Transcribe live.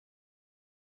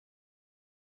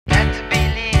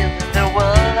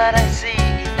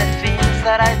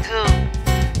that I do.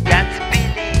 Got to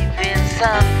believe in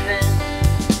something.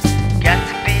 Got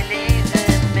to believe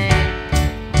in me,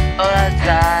 or I'll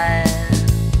die.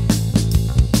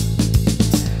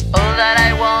 All that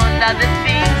I want are the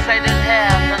things I don't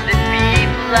have, and the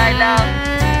people I love.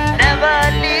 Never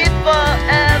live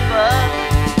forever,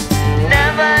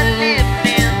 never live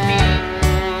near me,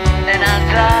 and I'll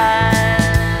die.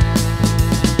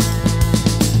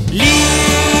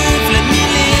 Live, let me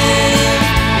live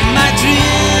in my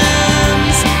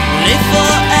dreams. Live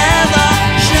forever,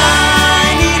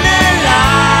 shining a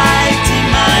light in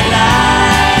my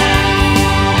life.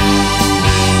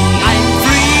 I'm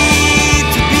free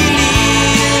to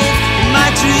believe in my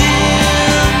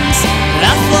dreams.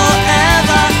 Love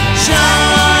forever,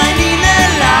 shining a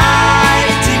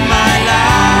light in my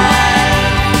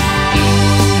life.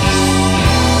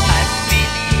 I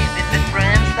believe in the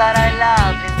friends that I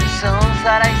love, in the songs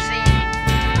that I sing.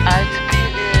 I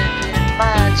believe in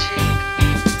magic.